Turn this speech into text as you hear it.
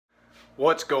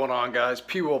What's going on, guys?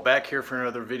 P-Will back here for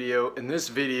another video. In this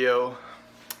video,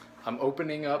 I'm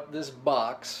opening up this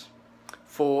box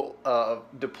full of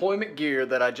deployment gear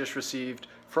that I just received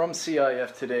from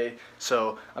CIF today.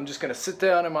 So I'm just gonna sit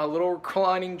down in my little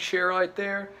reclining chair right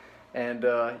there and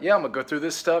yeah, I'm gonna go through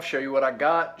this stuff, show you what I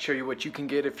got, show you what you can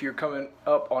get if you're coming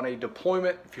up on a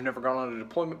deployment, if you've never gone on a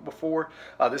deployment before.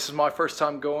 This is my first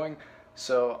time going,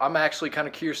 so I'm actually kind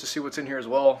of curious to see what's in here as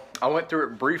well. I went through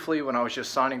it briefly when I was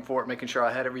just signing for it, making sure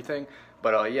I had everything.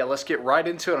 But yeah, let's get right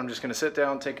into it. I'm just gonna sit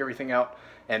down, take everything out,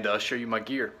 and show you my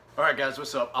gear. All right, guys,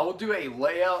 what's up? I will do a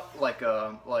layout, like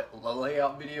a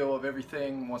layout video of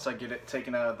everything once I get it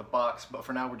taken out of the box. But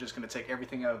for now, we're just gonna take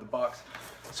everything out of the box.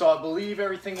 So I believe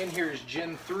everything in here is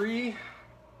Gen 3.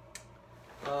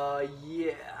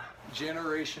 Yeah,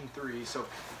 Generation 3. So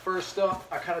first up,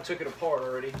 I kind of took it apart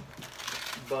already.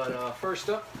 But first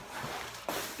up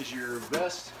is your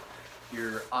vest,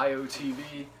 your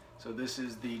IOTV. So this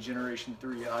is the Generation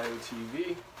 3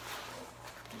 IOTV.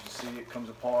 As you see, it comes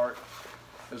apart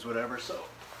as whatever. So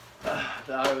the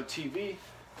IOTV,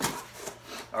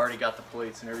 I already got the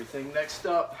plates and everything. Next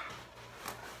up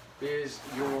is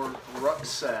your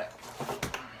rucksack.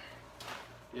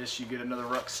 Yes, you get another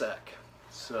rucksack.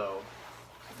 So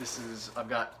this is, I've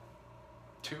got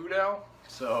two now.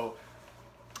 So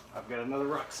I've got another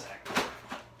rucksack.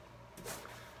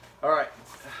 All right,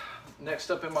 next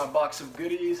up in my box of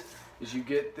goodies is you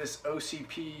get this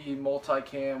OCP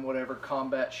multicam, whatever,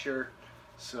 combat shirt.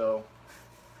 So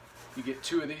you get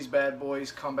two of these bad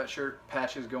boys. Combat shirt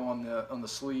patches go on the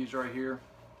sleeves right here.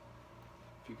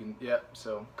 If you can, yep.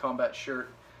 So combat shirt,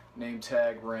 name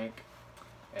tag, rank,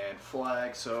 and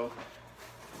flag. So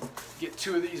get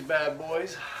two of these bad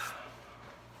boys.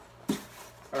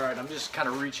 All right, I'm just kind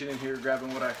of reaching in here, grabbing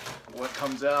what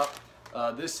comes out.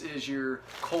 This is your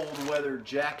cold weather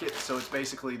jacket. So it's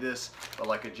basically this, but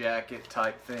like a jacket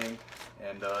type thing.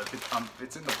 And if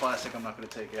it's in the plastic, I'm not going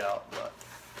to take it out. But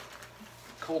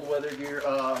cold weather gear.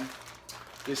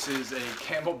 This is a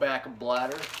camelback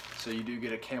bladder. So you do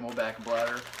get a camelback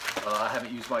bladder. I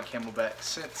haven't used my camelback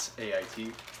since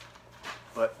AIT,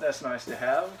 but that's nice to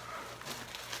have.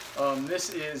 This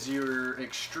is your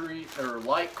extreme or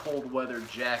light cold weather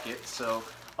jacket. So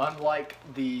unlike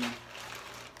the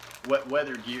wet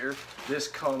weather gear, this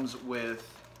comes with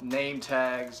name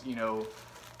tags. You know,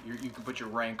 you can put your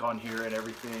rank on here and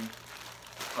everything.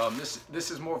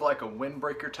 This is more of like a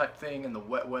windbreaker type thing, and the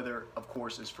wet weather, of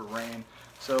course, is for rain.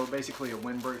 So basically a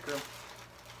windbreaker,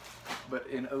 but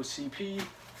in OCP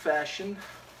fashion.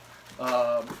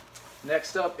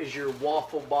 Next up is your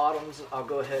waffle bottoms. I'll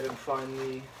go ahead and find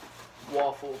the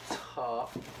waffle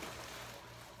top.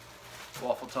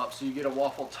 Waffle top. So you get a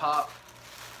waffle top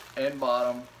and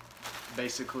bottom.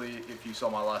 Basically, if you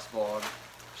saw my last vlog,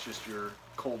 it's just your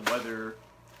cold weather,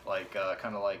 like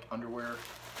kind of like underwear,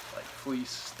 like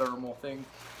fleece thermal thing.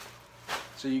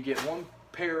 So you get one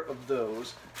pair of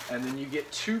those, and then you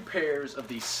get two pairs of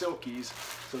these silkies.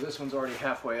 So this one's already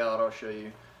halfway out. I'll show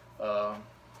you.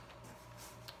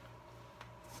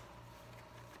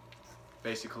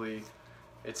 Basically,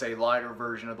 it's a lighter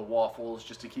version of the waffles,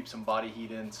 just to keep some body heat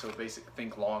in. So basic,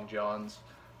 think long johns.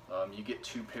 You get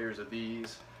two pairs of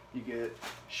these. You get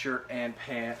shirt and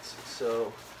pants.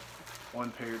 So one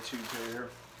pair, two pair.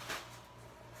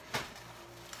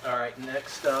 All right,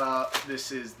 next up,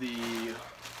 this is the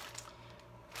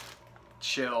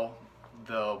shell,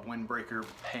 the windbreaker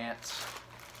pants.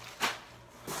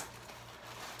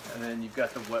 And then you've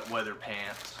got the wet weather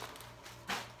pants.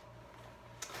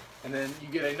 And then you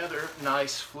get another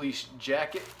nice fleece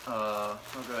jacket. I'll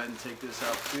go ahead and take this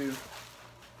out too.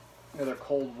 Another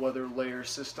cold weather layer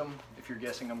system, if you're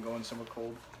guessing I'm going somewhere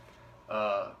cold.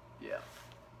 Yeah.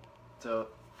 So,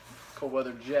 cold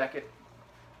weather jacket,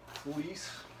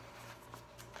 fleece.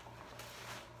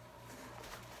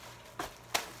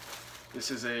 This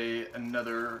is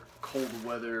another cold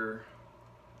weather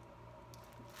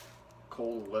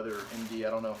MD, I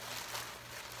don't know.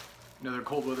 Another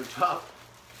cold weather top.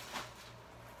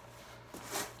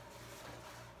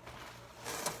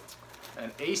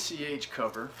 An ACH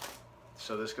cover,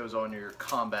 so this goes on your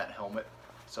combat helmet.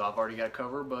 So I've already got a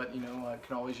cover, but you know, I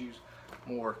can always use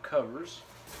more covers.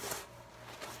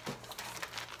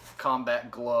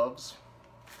 Combat gloves.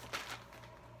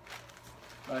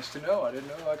 Nice to know. I didn't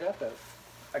know I got that.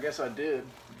 I guess I did,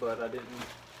 but I didn't.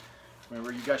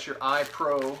 Remember, you got your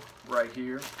iPro right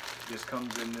here. This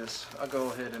comes in this. I'll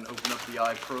go ahead and open up the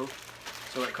iPro.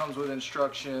 So it comes with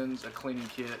instructions, a cleaning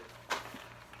kit,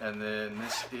 and then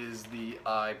this is the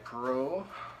iPro.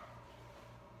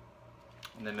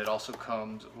 And then it also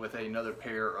comes with another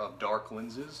pair of dark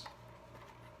lenses.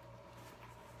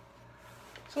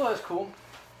 So that's cool.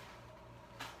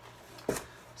 Let's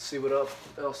see what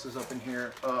else is up in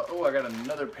here. Oh, I got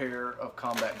another pair of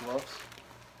combat gloves.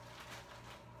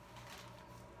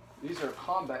 These are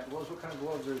combat gloves. What kind of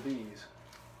gloves are these?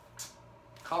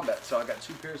 Combat. So I got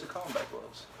 2 pairs of combat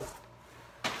gloves.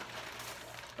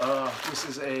 This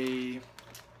is a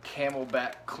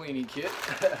Camelback cleaning kit.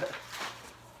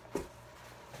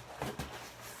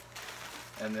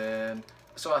 And then,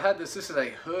 so I had this is a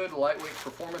hood lightweight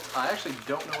performance. I actually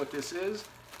don't know what this is,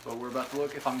 but we're about to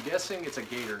look. If I'm guessing, it's a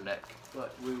gator neck,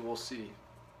 but we will see.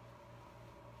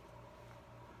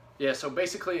 Yeah, so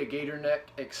basically a gator neck,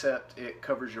 except it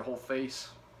covers your whole face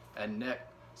and neck.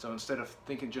 So instead of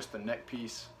thinking just the neck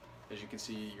piece, as you can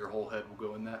see, your whole head will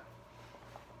go in that.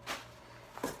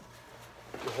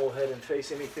 Your whole head and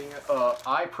face, anything.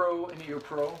 Eye Pro and Ear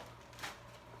Pro.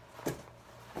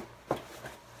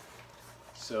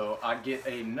 So I get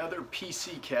another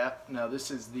PC cap. Now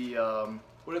this is the,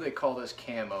 what do they call this,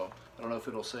 camo? I don't know if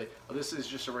it'll say. Oh, this is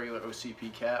just a regular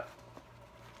OCP cap.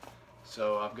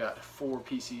 So I've got 4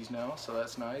 PCs now, so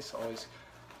that's nice. Always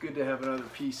good to have another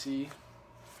PC.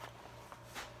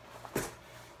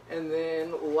 And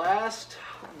then last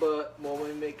but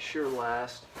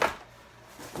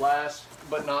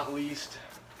not least,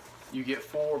 you get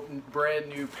 4 brand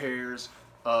new pairs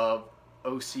of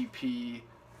OCP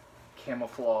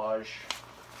camouflage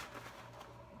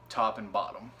top and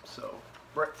bottom. So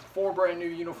 4 brand new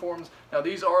uniforms. Now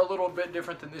these are a little bit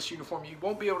different than this uniform. You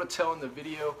won't be able to tell in the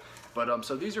video, but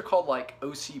so these are called like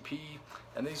OCP,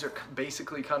 and these are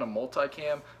basically kind of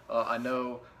multicam. I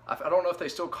don't know if they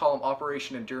still call them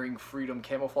Operation Enduring Freedom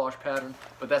camouflage pattern,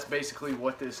 but that's basically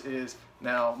what this is.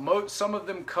 Now some of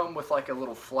them come with like a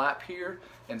little flap here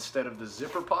instead of the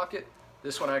zipper pocket.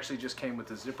 This one actually just came with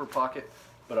the zipper pocket,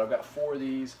 but I've got 4 of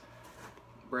these.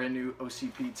 Brand new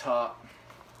OCP top,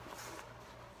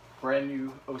 brand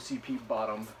new OCP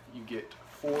bottom. You get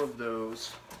 4 of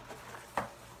those.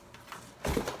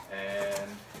 And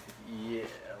yeah,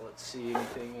 let's see,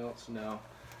 anything else? No.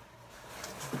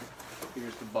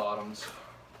 Here's the bottoms.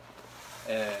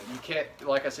 And you can't,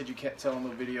 like I said, you can't tell in the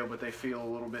video, but they feel a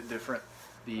little bit different.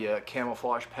 The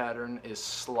camouflage pattern is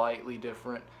slightly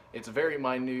different. It's very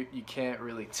minute, you can't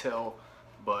really tell,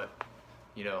 but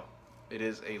you know, it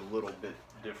is a little bit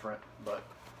different. But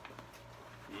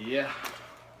yeah,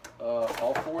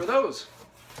 all 4 of those.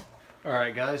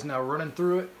 Alright guys, now running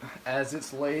through it as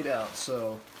it's laid out.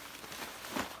 So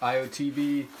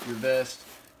IOTV, your vest,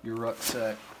 your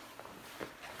rucksack,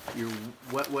 your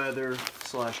wet weather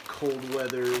 / cold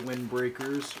weather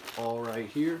windbreakers, all right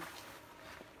here.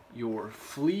 Your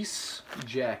fleece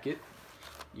jacket,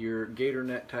 your gator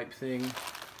neck type thing,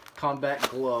 combat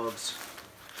gloves,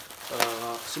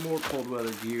 some more cold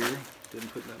weather gear,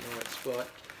 didn't put that in the right spot,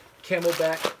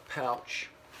 Camelback pouch,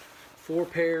 4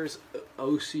 pairs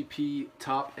OCP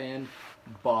top and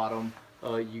bottom.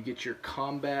 You get your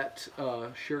combat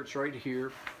shirts right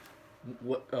here,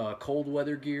 cold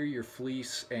weather gear, your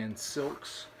fleece and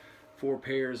silks, 4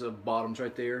 pairs of bottoms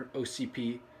right there,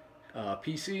 OCP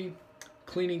PC,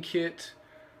 cleaning kit,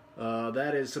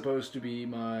 that is supposed to be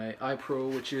my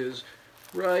iPro, which is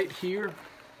right here,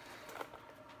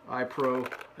 iPro,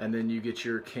 and then you get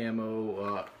your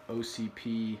camo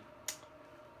OCP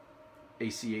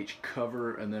ACH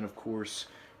cover, and then of course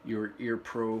your Ear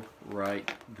Pro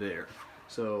right there.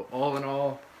 So all in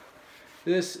all,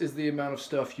 this is the amount of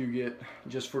stuff you get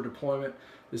just for deployment.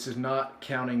 This is not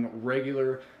counting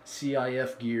regular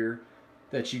CIF gear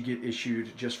that you get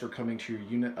issued just for coming to your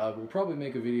unit. I will probably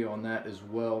make a video on that as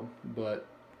well, but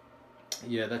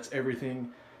yeah, that's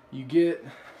everything you get,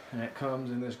 and it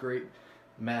comes in this great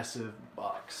massive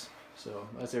box. So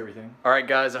that's everything. Alright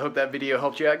guys, I hope that video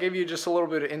helped you out. I gave you just a little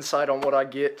bit of insight on what I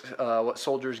get, what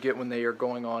soldiers get when they are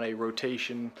going on a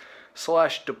rotation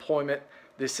 / deployment.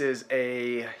 This is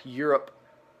a Europe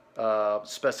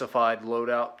specified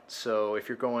loadout, so if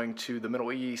you're going to the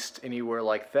Middle East, anywhere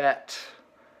like that,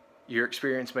 your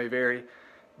experience may vary,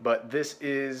 but this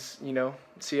is, you know,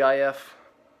 CIF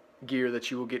gear that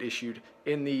you will get issued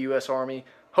in the U.S. Army.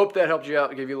 Hope that helped you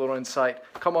out, give you a little insight.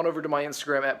 Come on over to my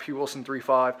Instagram at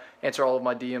PWilson35, answer all of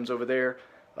my DMs over there.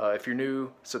 If you're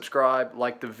new, subscribe,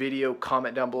 like the video,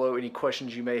 comment down below any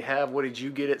questions you may have. What did you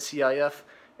get at CIF?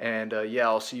 And yeah,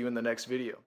 I'll see you in the next video.